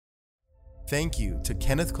Thank you to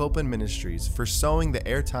Kenneth Copeland Ministries for sowing the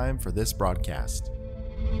airtime for this broadcast.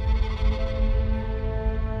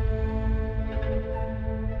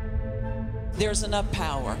 There's enough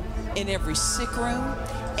power in every sick room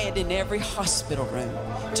and in every hospital room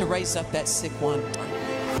to raise up that sick one.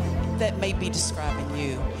 That may be describing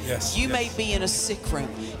you. Yes. You may be in a sick room.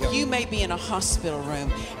 Yep. You may be in a hospital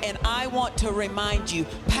room. And I want to remind you,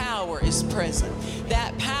 power is present.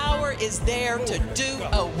 That power is there to do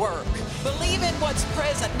a work. Believe in what's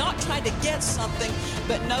present, not trying to get something,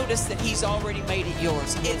 but notice that He's already made it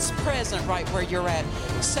yours. It's present right where you're at.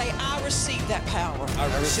 Say, I receive that power.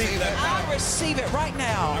 I receive that power. I receive it right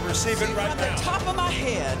now. I receive it right now. From the top of my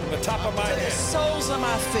head. The top of my head. The soles of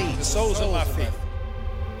my feet. The soles of my feet.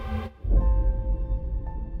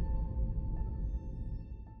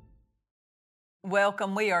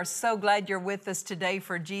 Welcome. We are so glad you're with us today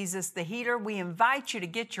for Jesus the Healer. We invite you to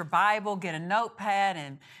get your Bible, get a notepad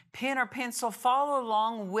and pen or pencil. Follow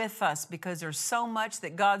along with us because there's so much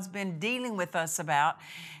that God's been dealing with us about.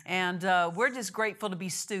 And we're just grateful to be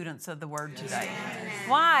students of the Word today. Yes.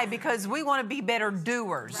 Why? Because we want to be better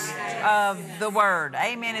doers of the Word.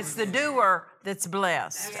 Amen. It's the doer that's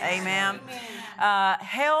blessed. Amen.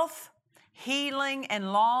 Health, healing,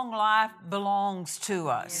 and long life belongs to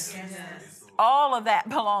us. Yes. All of that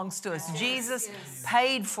belongs to us. Jesus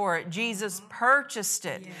paid for it. Jesus purchased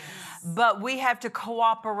it. But we have to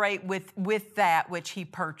cooperate with that which He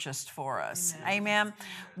purchased for us. Amen.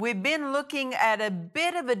 We've been looking at a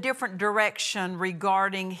bit of a different direction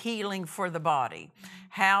regarding healing for the body.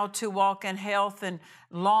 How to walk in health and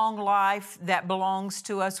long life that belongs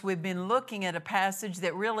to us. We've been looking at a passage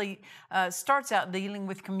that really starts out dealing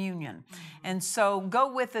with communion. And so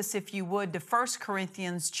go with us, if you would, to 1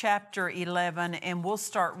 Corinthians chapter 11, and we'll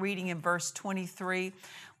start reading in verse 23.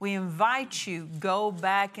 We invite you, go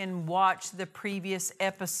back and watch the previous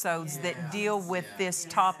episodes that deal with this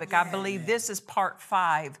topic. I believe this is part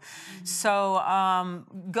 5. So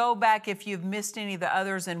go back if you've missed any of the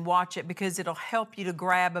others and watch it, because it'll help you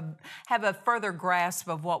to have a further grasp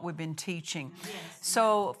of what we've been teaching.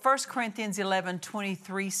 So 1 Corinthians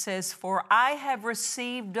 11:23 says, "For I have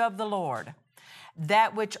received of the Lord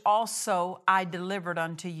that which also I delivered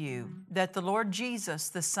unto you, that the Lord Jesus,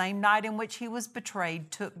 the same night in which He was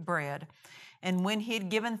betrayed, took bread. And when He had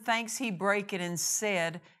given thanks, He brake it and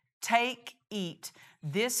said, Take, eat.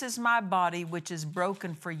 This is my body, which is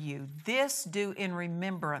broken for you. This do in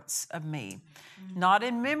remembrance of me." Not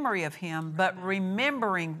in memory of Him, but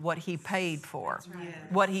remembering what He paid for,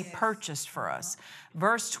 what He purchased for us.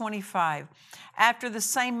 Verse 25, "After the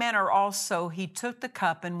same manner also He took the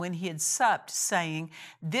cup, and when He had supped, saying,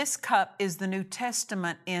 This cup is the New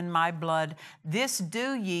Testament in my blood. This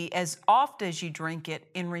do ye as oft as ye drink it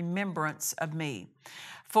in remembrance of me.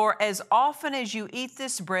 For as often as you eat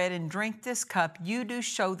this bread and drink this cup, you do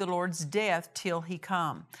show the Lord's death till He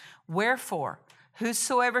come. Wherefore,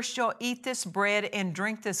 whosoever shall eat this bread and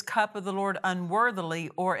drink this cup of the Lord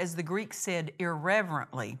unworthily, or as the Greek said,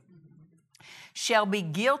 irreverently, shall be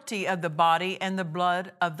guilty of the body and the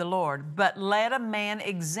blood of the Lord. But let a man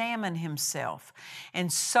examine himself,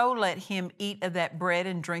 and so let him eat of that bread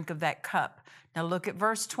and drink of that cup." Now look at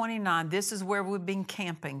verse 29. This is where we've been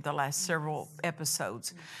camping the last several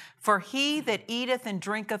episodes. "For he that eateth and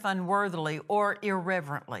drinketh unworthily or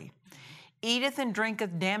irreverently eateth and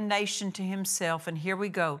drinketh damnation to himself," and here we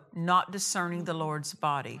go, "not discerning the Lord's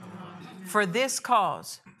body. For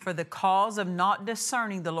the cause of not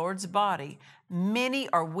discerning the Lord's body, many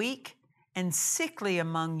are weak and sickly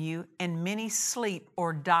among you, and many sleep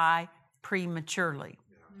or die prematurely."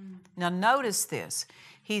 Now notice this.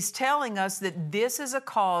 He's telling us that this is a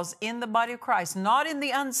cause in the body of Christ, not in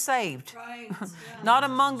the unsaved, not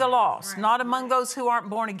among the lost, not among those who aren't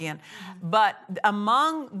born again, but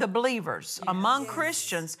among the believers, among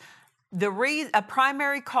Christians. A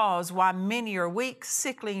primary cause why many are weak,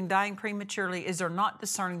 sickly, and dying prematurely is they're not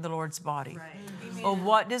discerning the Lord's body. Right. Well,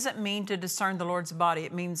 what does it mean to discern the Lord's body?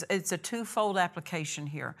 It means it's a twofold application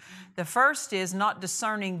here. The first is not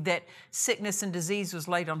discerning that sickness and disease was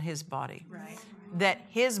laid on His body. Right. That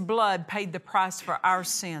His blood paid the price for our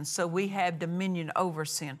sins, so we have dominion over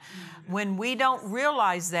sin. When we don't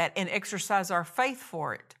realize that and exercise our faith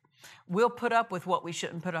for it, we'll put up with what we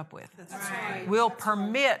shouldn't put up with. That's right. We'll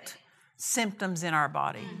permit symptoms in our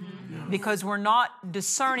body because we're not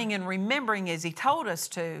discerning and remembering as He told us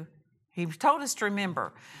to. He told us to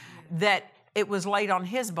remember that it was laid on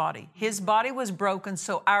His body. His body was broken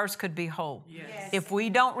so ours could be whole. Yes. If we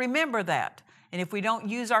don't remember that, and if we don't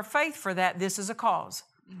use our faith for that, this is a cause.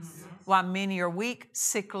 Why many are weak,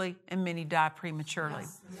 sickly, and many die prematurely.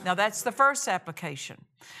 Now that's the first application.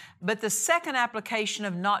 But the second application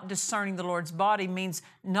of not discerning the Lord's body means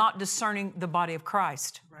not discerning the body of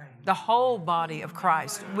Christ. The whole body of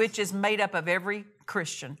Christ, which is made up of every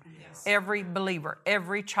Christian, every believer,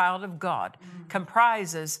 every child of God,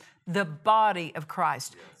 comprises the body of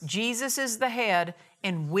Christ. Jesus is the head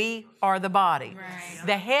and we are the body.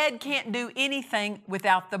 The head can't do anything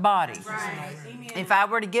without the body. If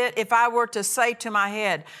I were to say to my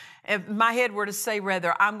head, if my head were to say,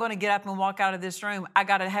 rather, I'm going to get up and walk out of this room, I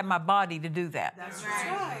got to have my body to do that. That's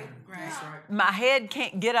right. My head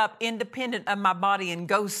can't get up independent of my body and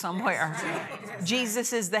go somewhere.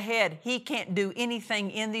 Jesus is the head. He can't do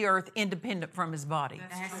anything in the earth independent from his body.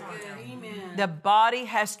 That's good. Amen. The body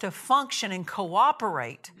has to function and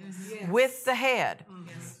cooperate with the head.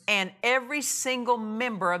 And every single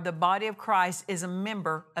member of the body of Christ is a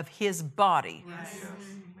member of his body.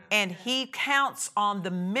 And he counts on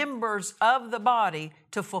the members of the body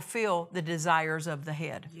to fulfill the desires of the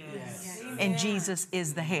head. And Jesus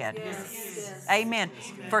is the head. Amen.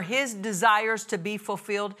 For his desires to be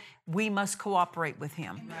fulfilled, we must cooperate with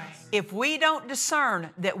him. If we don't discern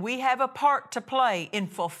that we have a part to play in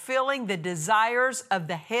fulfilling the desires of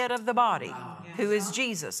the head of the body, who is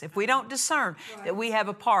Jesus, if we don't discern that we have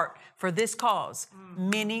a part for this cause,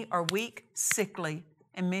 many are weak, sickly,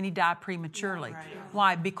 and many die prematurely.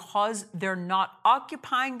 Why? Because they're not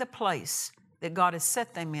occupying the place that God has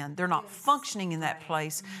set them in. They're not functioning in that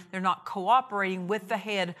place. They're not cooperating with the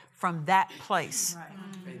head from that place.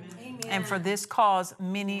 And for this cause,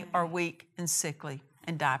 many are weak and sickly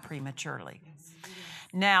and die prematurely.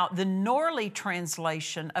 Now, the Norley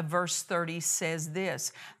translation of verse 30 says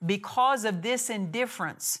this: because of this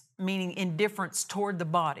indifference, meaning indifference toward the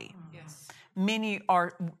body, many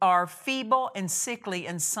are feeble and sickly,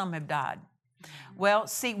 and some have died. Well,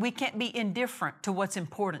 see, we can't be indifferent to what's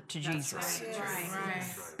important to Jesus.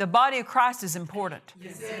 The body of Christ is important.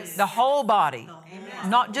 The whole body,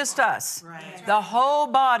 not just us. The whole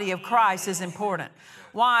body of Christ is important.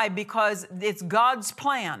 Why? Because it's God's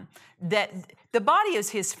plan that the body is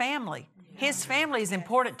his family. His family is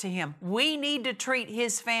important to him. We need to treat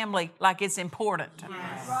his family like it's important.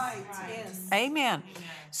 Amen.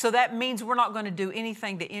 So that means we're not going to do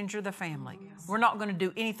anything to injure the family. We're not going to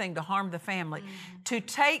do anything to harm the family.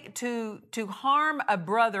 To harm a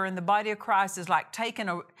brother in the body of Christ is like taking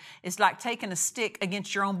a stick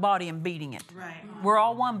against your own body and beating it. We're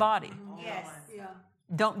all one body.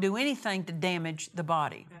 Don't do anything to damage the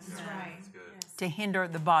body. To hinder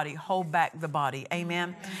the body, hold back the body.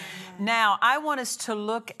 Amen. Now, I want us to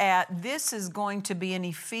look at, this is going to be in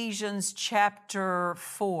Ephesians chapter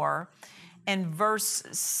 4 and verse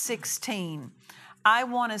 16. I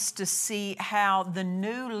want us to see how the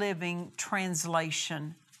New Living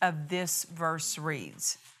Translation of this verse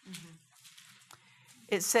reads.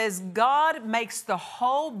 It says, God makes the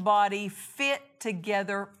whole body fit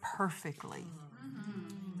together perfectly.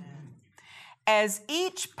 As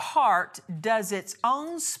each part does its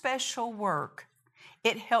own special work,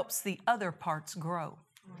 it helps the other parts grow.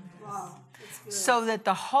 So that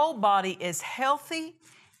the whole body is healthy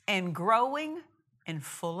and growing and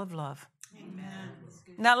full of love.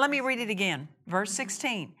 Now let me read it again. Verse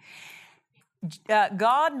 16.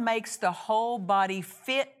 God makes the whole body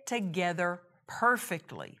fit together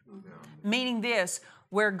perfectly. Meaning this: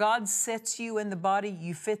 where God sets you in the body,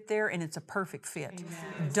 you fit there and it's a perfect fit.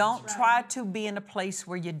 Don't try to be in a place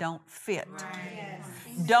where you don't fit.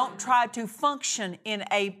 Don't try to function in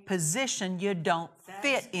a position you don't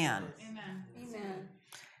fit in.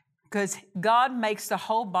 Because God makes the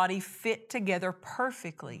whole body fit together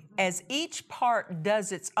perfectly. As each part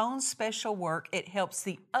does its own special work, it helps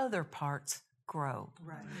the other parts grow.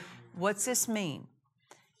 What's this mean?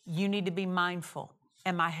 You need to be mindful.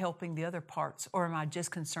 Am I helping the other parts, or am I just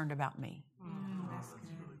concerned about me?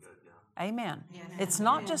 Amen. It's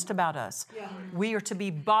not just about us. We are to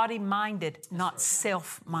be body-minded, not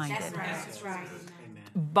self-minded.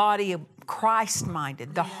 Body of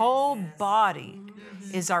Christ-minded. The whole body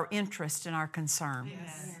is our interest and our concern.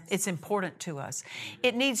 It's important to us.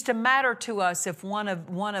 It needs to matter to us if one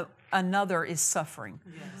of another is suffering.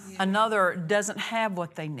 Another doesn't have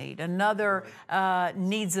what they need. Another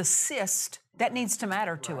needs assist. That needs to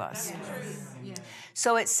matter to us.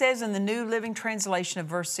 So it says in the New Living Translation of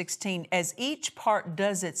verse 16, as each part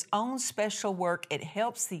does its own special work, it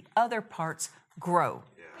helps the other parts grow.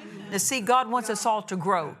 Now see, God wants us all to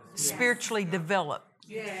grow, spiritually develop.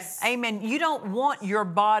 Amen. You don't want your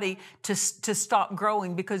body to stop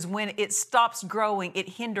growing, because when it stops growing, it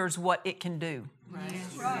hinders what it can do.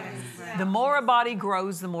 The more a body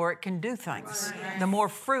grows, the more it can do things, the more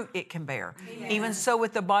fruit it can bear. Even so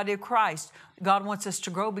with the body of Christ, God wants us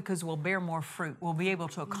to grow because we'll bear more fruit. We'll be able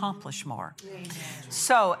to accomplish more.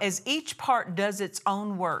 So as each part does its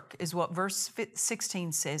own work, is what verse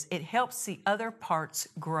 16 says, it helps the other parts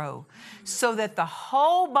grow so that the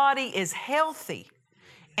whole body is healthy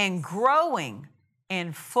and growing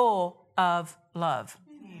and full of love.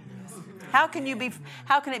 How can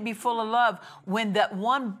it be full of love when that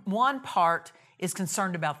one part is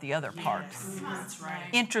concerned about the other part? That's right.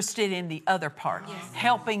 Interested in the other part,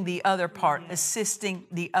 helping the other part, assisting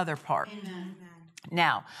the other part. Amen.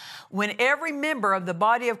 Now, when every member of the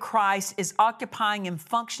body of Christ is occupying and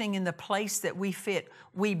functioning in the place that we fit,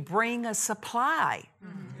 we bring a supply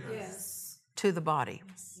Yes. to the body.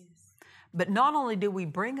 But not only do we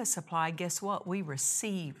bring a supply, guess what? We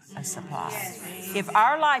receive a supply. Yes. If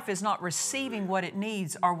our life is not receiving what it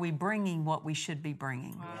needs, are we bringing what we should be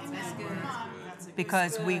bringing? That's good.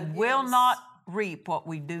 Because we will not reap what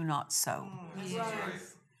we do not sow.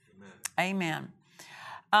 Amen.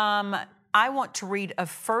 I want to read of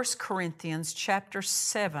 1 Corinthians chapter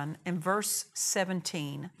 7 and verse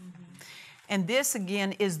 17. And this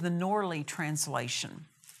again is the Norley translation.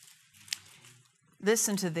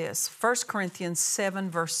 Listen to this. 1 Corinthians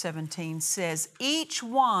 7 verse 17 says, each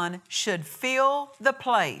one should fill the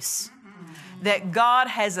place that God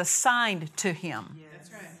has assigned to him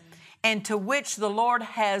and to which the Lord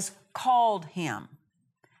has called him.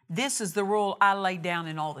 This is the rule I lay down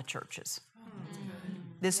in all the churches.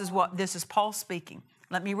 This is Paul speaking.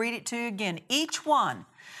 Let me read it to you again. Each one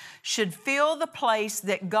should fill the place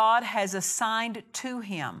that God has assigned to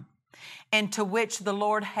him and to which the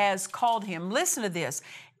Lord has called him. Listen to this.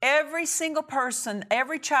 Every single person,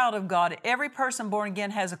 every child of God, every person born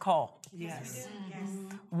again has a call. Yes.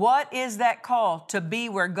 What is that call? To be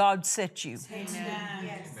where God set you. Amen.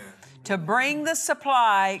 Yes. To bring the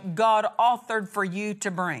supply God authored for you to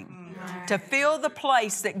bring. To fill the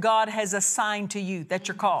place that God has assigned to you. That's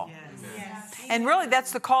your call. And really,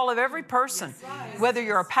 that's the call of every person. Whether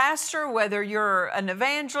you're a pastor, whether you're an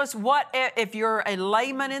evangelist, if you're a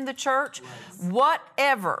layman in the church,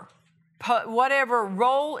 whatever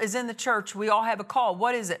role is in the church, we all have a call.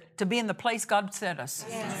 What is it? To be in the place God set us.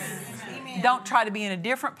 Yes. Don't try to be in a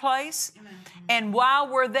different place. And while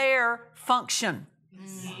we're there, function.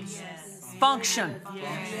 Function.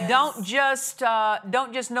 Don't just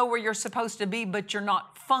know where you're supposed to be, but you're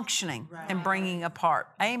not functioning and bringing a part.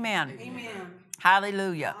 Amen.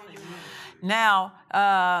 Hallelujah. Now,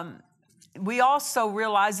 we also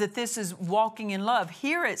realize that this is walking in love.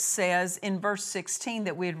 Here it says in verse 16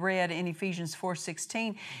 that we had read in Ephesians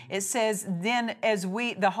 4:16, it says, then as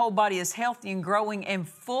the whole body is healthy and growing and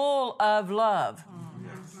full of love.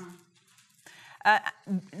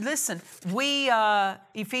 Listen,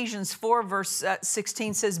 Ephesians 4 verse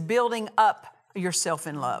 16 says, building up yourself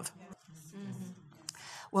in love.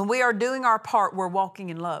 When we are doing our part, we're walking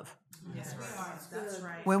in love. Yes. That's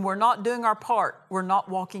right. When we're not doing our part, we're not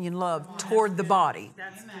walking in love toward the body.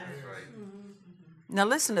 That's good. Now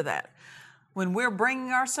listen to that. When we're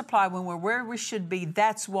bringing our supply, when we're where we should be,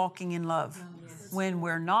 that's walking in love. When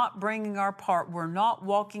we're not bringing our part, we're not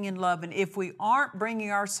walking in love. And if we aren't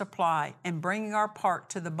bringing our supply and bringing our part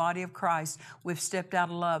to the body of Christ, we've stepped out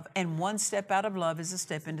of love. And one step out of love is a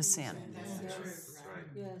step into sin.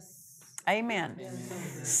 Yes. Amen.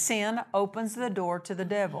 Sin opens the door to the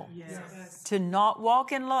devil. To not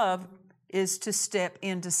walk in love is to step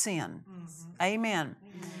into sin. Amen.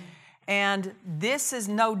 And this is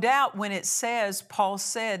no doubt when it says, Paul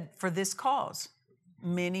said, for this cause,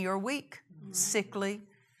 many are weak, sickly,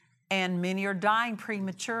 and many are dying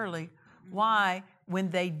prematurely. Why?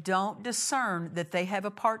 When they don't discern that they have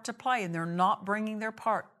a part to play and they're not bringing their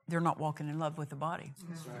part, they're not walking in love with the body.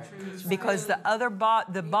 Because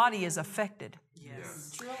the body is affected.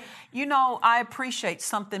 You know, I appreciate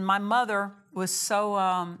something. My mother was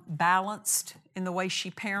so balanced in the way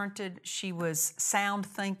she parented. She was sound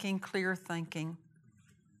thinking, clear thinking.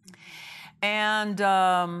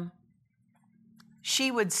 And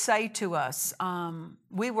she would say to us,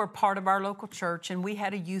 we were part of our local church and we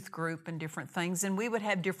had a youth group and different things, and we would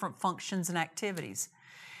have different functions and activities.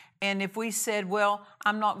 And if we said, well,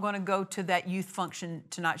 I'm not going to go to that youth function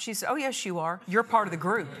tonight, she said, oh, yes, you are. You're part of the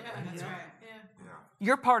group. That's right.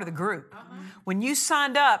 You're part of the group. When you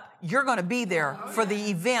signed up, you're going to be there for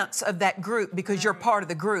the events of that group because you're part of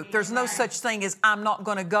the group. There's no such thing as I'm not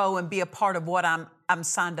going to go and be a part of what I'm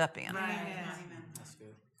signed up in.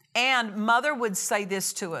 And Mother would say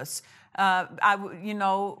this to us.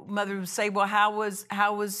 Mother would say, well, how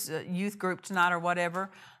was youth group tonight or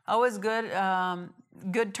whatever? Oh, it's good.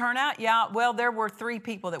 Good turnout? Yeah. Well, there were 3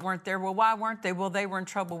 people that weren't there. Well, why weren't they? Well, they were in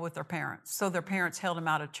trouble with their parents. So their parents held them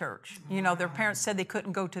out of church. You know, their parents said they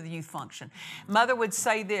couldn't go to the youth function. Mother would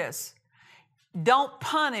say this, don't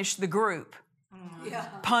punish the group,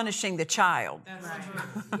 punishing the child.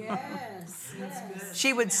 Yes. Yes.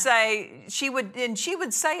 She would say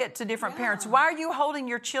it to different parents. Why are you holding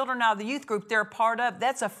your children out of the youth group they're a part of?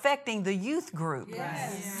 That's affecting the youth group.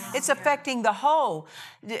 Yes. It's affecting the whole.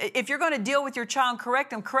 If you're going to deal with your child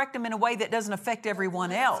and correct them in a way that doesn't affect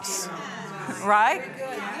everyone else. Right?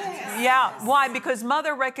 Yeah. Why? Because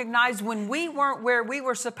Mother recognized when we weren't where we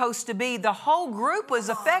were supposed to be, the whole group was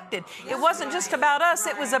affected. It wasn't just about us,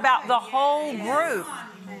 it was about the whole group.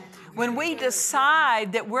 When we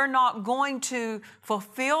decide that we're not going to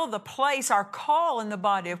fulfill the place, our call in the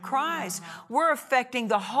body of Christ, we're affecting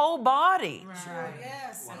the whole body.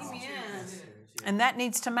 Yes. Amen. And that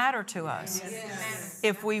needs to matter to us. Yes.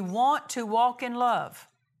 If we want to walk in love,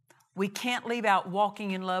 we can't leave out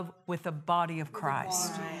walking in love with the body of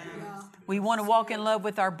Christ. We want to walk in love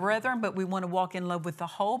with our brethren, but we want to walk in love with the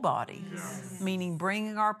whole body, meaning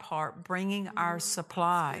bringing our part, bringing our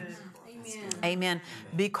supply. Amen.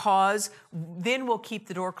 Because then we'll keep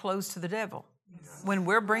the door closed to the devil. When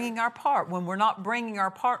we're bringing our part, when we're not bringing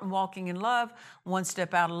our part and walking in love, one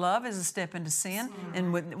step out of love is a step into sin.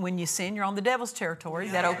 And when you sin, you're on the devil's territory.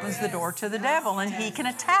 That opens the door to the devil, and he can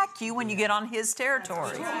attack you when you get on his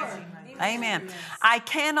territory. Amen. I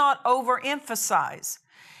cannot overemphasize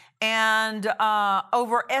and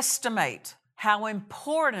overestimate how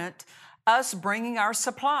important us bringing our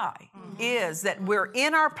supply is, that we're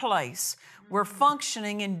in our place, we're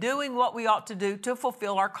functioning and doing what we ought to do to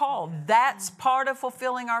fulfill our call. That's part of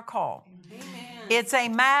fulfilling our call. Amen. It's a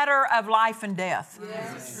matter of life and death.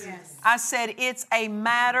 Yes. I said it's a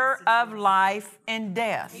matter of life and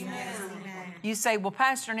death. Amen. You say, well,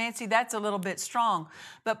 Pastor Nancy, that's a little bit strong.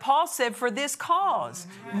 But Paul said, for this cause,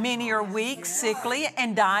 many are weak, sickly,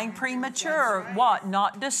 and dying premature. What?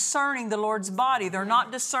 Not discerning the Lord's body. They're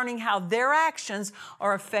not discerning how their actions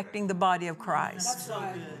are affecting the body of Christ. That's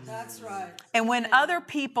right. That's right. And when other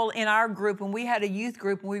people in our group, when we had a youth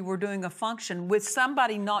group and we were doing a function, with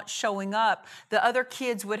somebody not showing up, the other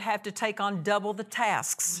kids would have to take on double the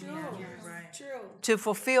tasks True. to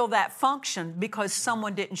fulfill that function because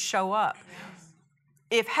someone didn't show up.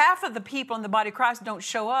 If half of the people in the body of Christ don't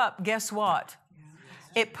show up, guess what?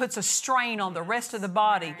 It puts a strain on the rest of the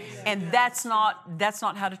body, and that's not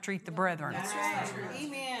how to treat the brethren. That's right.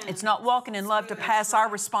 Amen. It's not walking in love to pass our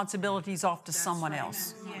responsibilities off to someone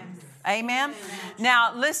else. Amen?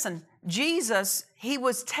 Now, listen, Jesus, he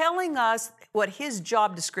was telling us what his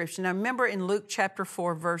job description. Now, remember in Luke chapter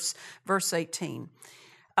 4, verse 18.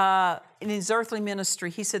 In his earthly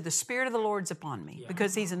ministry, he said, the Spirit of the Lord's upon me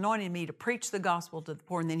because he's anointed me to preach the gospel to the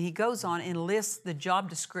poor. And then he goes on and lists the job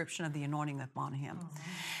description of the anointing upon him.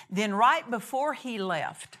 Then right before he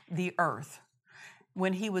left the earth,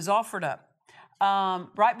 when he was offered up,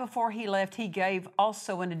 right before he left, he gave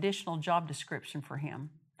also an additional job description for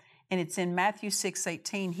him. And it's in Matthew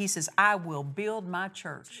 6:18. He says, I will build my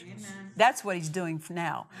church. Amen. That's what he's doing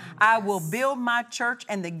now. Yes. I will build my church,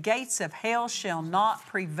 and the gates of hell shall not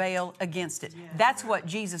prevail against it. Yes. That's what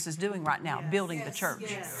Jesus is doing right now, building the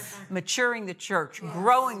church, maturing the church,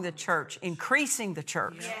 growing the church, increasing the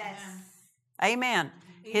church. Yes. Amen.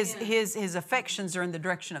 His affections are in the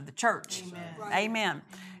direction of the church. Amen.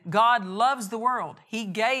 God loves the world. He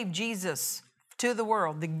gave Jesus to the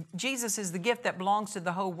world. Jesus is the gift that belongs to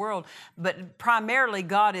the whole world, but primarily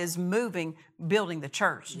God is building the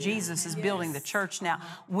church. Jesus is building the church now.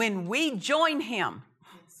 When we join him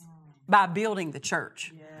by building the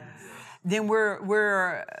church, then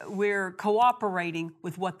we're cooperating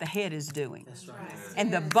with what the head is doing. That's right.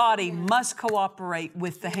 And the body must cooperate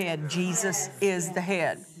with the head. Jesus is the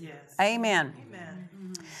head. Amen.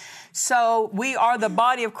 So we are the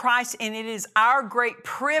body of Christ, and it is our great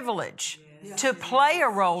privilege to play a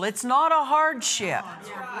role. It's not a hardship.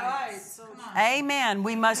 Amen.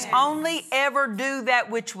 We must only ever do that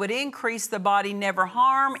which would increase the body, never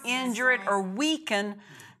harm, injure it, or weaken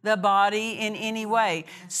the body in any way.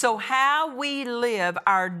 So how we live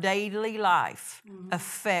our daily life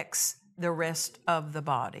affects the rest of the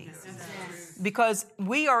body. Because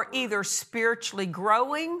we are either spiritually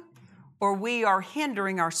growing or we are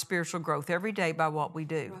hindering our spiritual growth every day by what we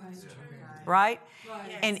do. Right?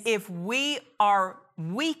 And if we are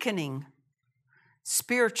weakening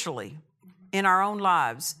spiritually in our own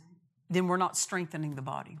lives, then we're not strengthening the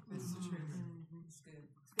body.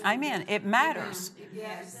 Amen. It matters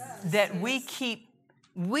that we keep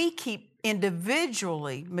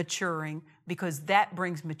individually maturing because that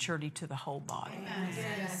brings maturity to the whole body.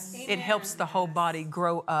 It helps the whole body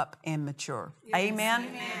grow up and mature. Amen?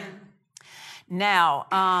 Now,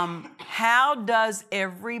 how does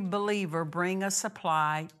every believer bring a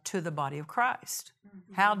supply to the body of Christ?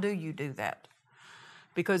 How do you do that?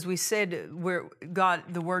 Because we said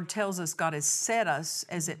the Word tells us God has set us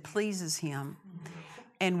as it pleases Him,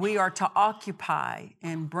 and we are to occupy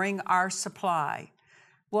and bring our supply.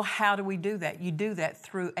 Well, how do we do that? You do that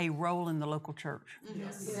through a role in the local church.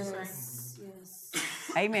 Yes.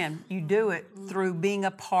 Amen. You do it through being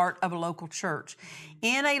a part of a local church.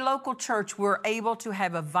 In a local church, we're able to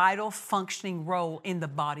have a vital functioning role in the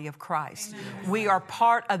body of Christ. We are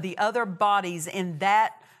part of the other bodies in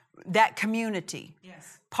that community.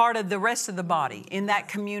 Part of the rest of the body in that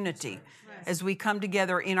community as we come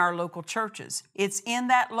together in our local churches. It's in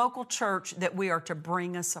that local church that we are to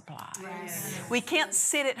bring a supply. We can't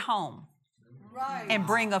sit at home and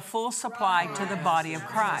bring a full supply to the body of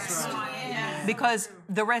Christ because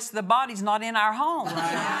the rest of the body's not in our home.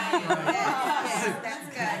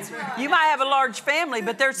 You might have a large family,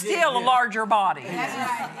 but there's still a larger body.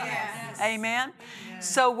 Amen.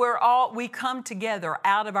 So we come together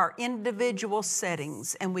out of our individual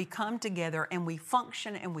settings, and we come together and we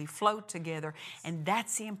function and we flow together, and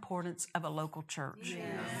that's the importance of a local church.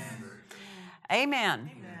 Amen.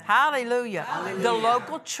 Hallelujah. The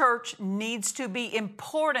local church needs to be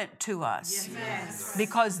important to us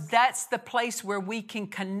because that's the place where we can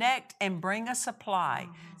connect and bring a supply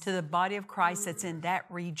to the body of Christ that's in that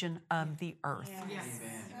region of the earth.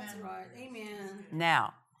 That's right. Amen.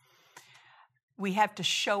 Now, we have to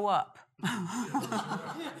show up.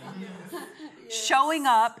 Showing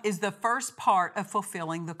up is the first part of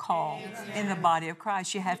fulfilling the call in the body of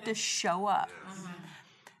Christ. You have to show up.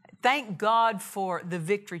 Thank God for the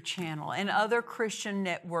Victory Channel and other Christian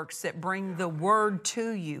networks that bring the Word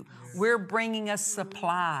to you. We're bringing a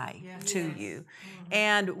supply to you.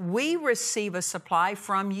 And we receive a supply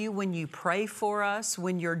from you when you pray for us,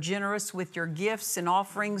 when you're generous with your gifts and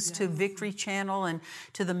offerings to Victory Channel and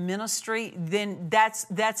to the ministry, then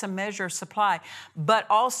that's a measure of supply. But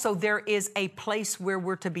also there is a place where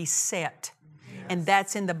we're to be set. And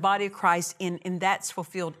that's in the body of Christ, and that's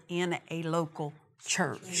fulfilled in a local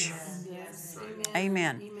church.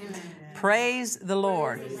 Amen. Praise the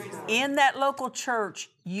Lord. In that local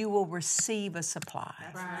church, you will receive a supply.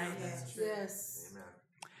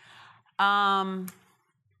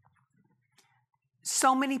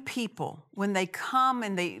 So many people, when they come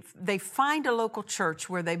and they find a local church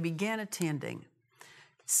where they begin attending,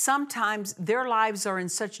 sometimes their lives are in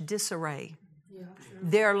such disarray.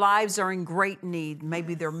 Their lives are in great need.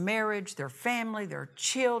 Maybe their marriage, their family, their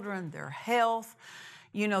children, their health,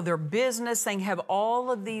 their business. They have all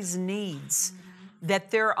of these needs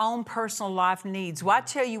that their own personal life needs. Well, I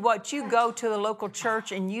tell you what, you go to a local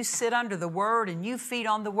church and you sit under the Word and you feed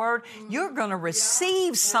on the Word, you're going to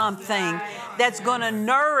receive something that's going to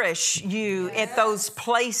nourish you at those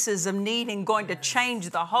places of need and going to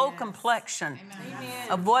change the whole complexion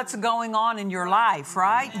of what's going on in your life,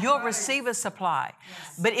 right? You'll receive a supply.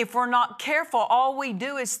 But if we're not careful, all we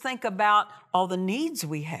do is think about all the needs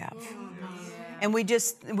we have. And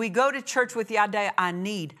we go to church with the idea, I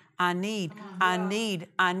need.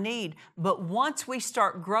 But once we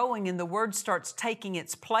start growing and the Word starts taking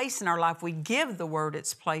its place in our life, we give the Word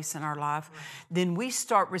its place in our life, then we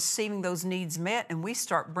start receiving those needs met and we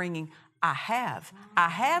start bringing, I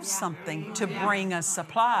have something to bring a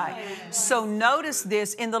supply. So notice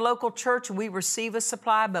this, in the local church, we receive a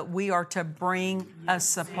supply, but we are to bring a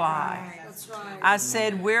supply. I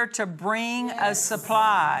said we're to bring a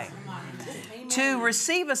supply. To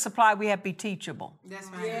receive a supply, we have to be teachable. That's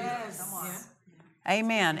right. Yes.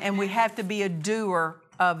 Amen. And we have to be a doer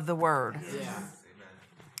of the Word.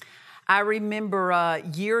 I remember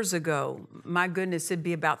years ago, my goodness, it'd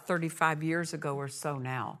be about 35 years ago or so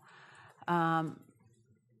now,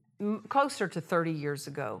 closer to 30 years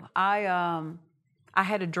ago, I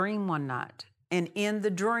had a dream one night. And in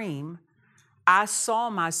the dream, I saw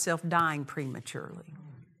myself dying prematurely.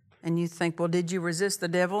 And you think, well, did you resist the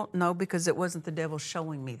devil? No, because it wasn't the devil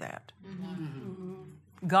showing me that.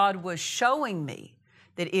 God was showing me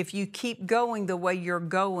that if you keep going the way you're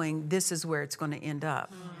going, this is where it's going to end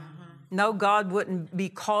up. No, God wouldn't be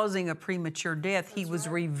causing a premature death. He was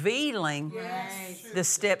revealing the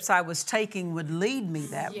steps I was taking would lead me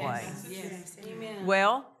that way.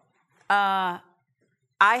 Well, I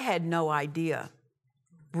had no idea,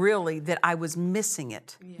 really, that I was missing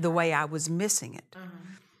it the way I was missing it.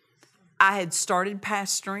 I had started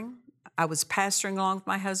pastoring. I was pastoring along with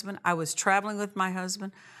my husband. I was traveling with my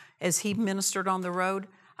husband as he ministered on the road.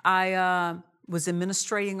 I was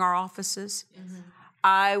administrating our offices.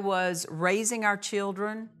 I was raising our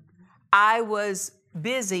children. I was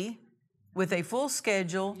busy with a full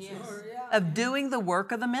schedule of doing the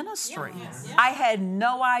work of the ministry. I had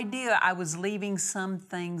no idea I was leaving some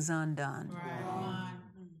things undone.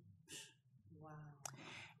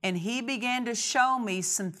 And he began to show me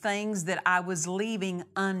some things that I was leaving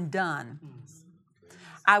undone.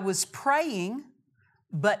 I was praying,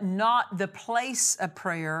 but not the place of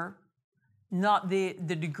prayer, not the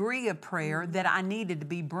degree of prayer that I needed to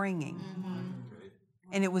be bringing.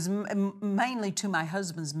 And it was mainly to my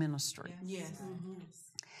husband's ministry.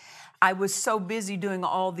 I was so busy doing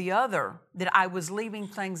all the other that I was leaving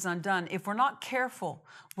things undone. If we're not careful,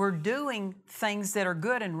 we're doing things that are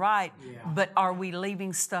good and right, but are we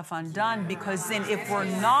leaving stuff undone? Because then if we're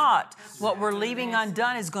not, what we're leaving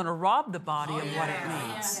undone is going to rob the body of what it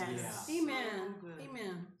needs. Amen.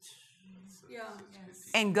 Amen. Yeah.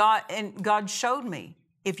 And God showed me,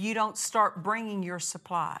 if you don't start bringing your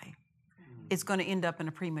supply, it's going to end up in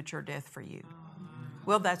a premature death for you.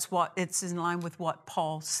 Well, it's in line with what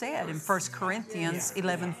Paul said in 1 Corinthians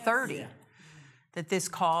 11:30, that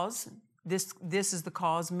this is the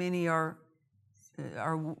cause many are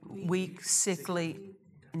weak, sickly,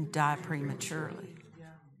 and die prematurely.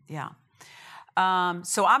 Yeah.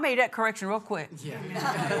 So I made that correction real quick.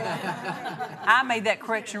 I made that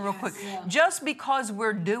correction real quick. Just because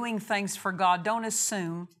we're doing things for God, don't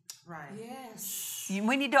assume. Right. Yes.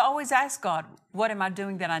 We need to always ask God, what am I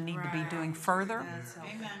doing that I need to be doing further?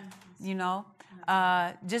 Amen. You know,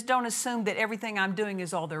 just don't assume that everything I'm doing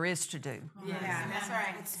is all there is to do. Yeah, that's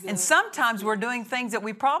right. And sometimes we're doing things that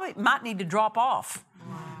we probably might need to drop off,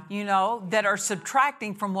 you know, that are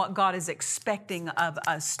subtracting from what God is expecting of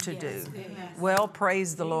us to do. Well,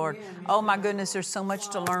 praise the Lord. Oh my goodness, there's so much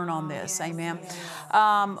to learn on this. Amen.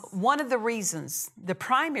 One of the reasons, the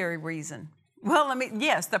primary reason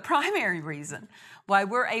why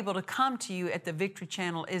we're able to come to you at the Victory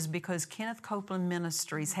Channel is because Kenneth Copeland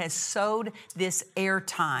Ministries has sowed this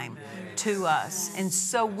airtime to us. And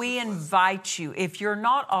so we invite you, if you're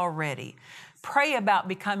not already, pray about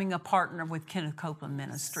becoming a partner with Kenneth Copeland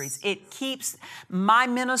Ministries. It keeps my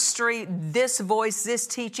ministry, this voice, this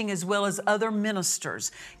teaching, as well as other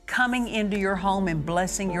ministers coming into your home and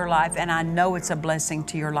blessing your life, and I know it's a blessing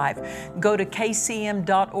to your life. Go to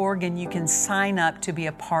kcm.org and you can sign up to be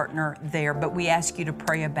a partner there, but we ask you to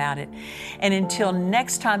pray about it. And until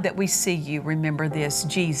next time that we see you, remember this: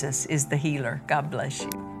 Jesus is the healer. God bless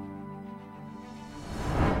you.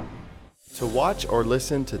 To watch or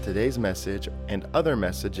listen to today's message and other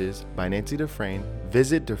messages by Nancy Dufresne,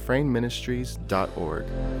 visit DufresneMinistries.org.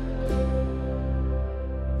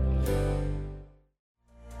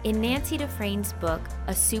 In Nancy Dufresne's book,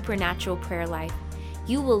 A Supernatural Prayer Life,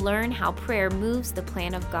 you will learn how prayer moves the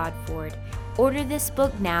plan of God forward. Order this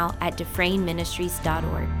book now at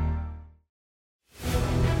DufresneMinistries.org.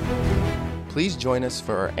 Please join us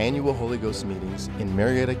for our annual Holy Ghost meetings in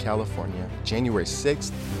Marietta, California, January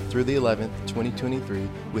 6th through the 11th, 2023,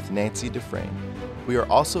 with Nancy Dufresne. We are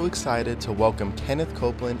also excited to welcome Kenneth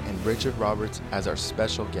Copeland and Richard Roberts as our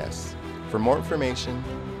special guests. For more information,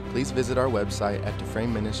 please visit our website at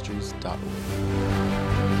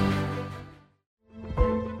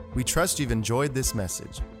DufresneMinistries.org. We trust you've enjoyed this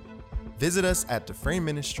message. Visit us at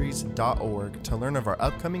DufresneMinistries.org to learn of our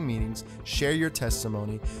upcoming meetings, share your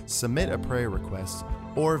testimony, submit a prayer request,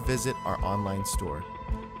 or visit our online store.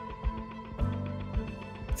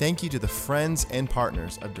 Thank you to the friends and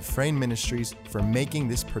partners of Dufresne Ministries for making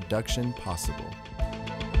this production possible.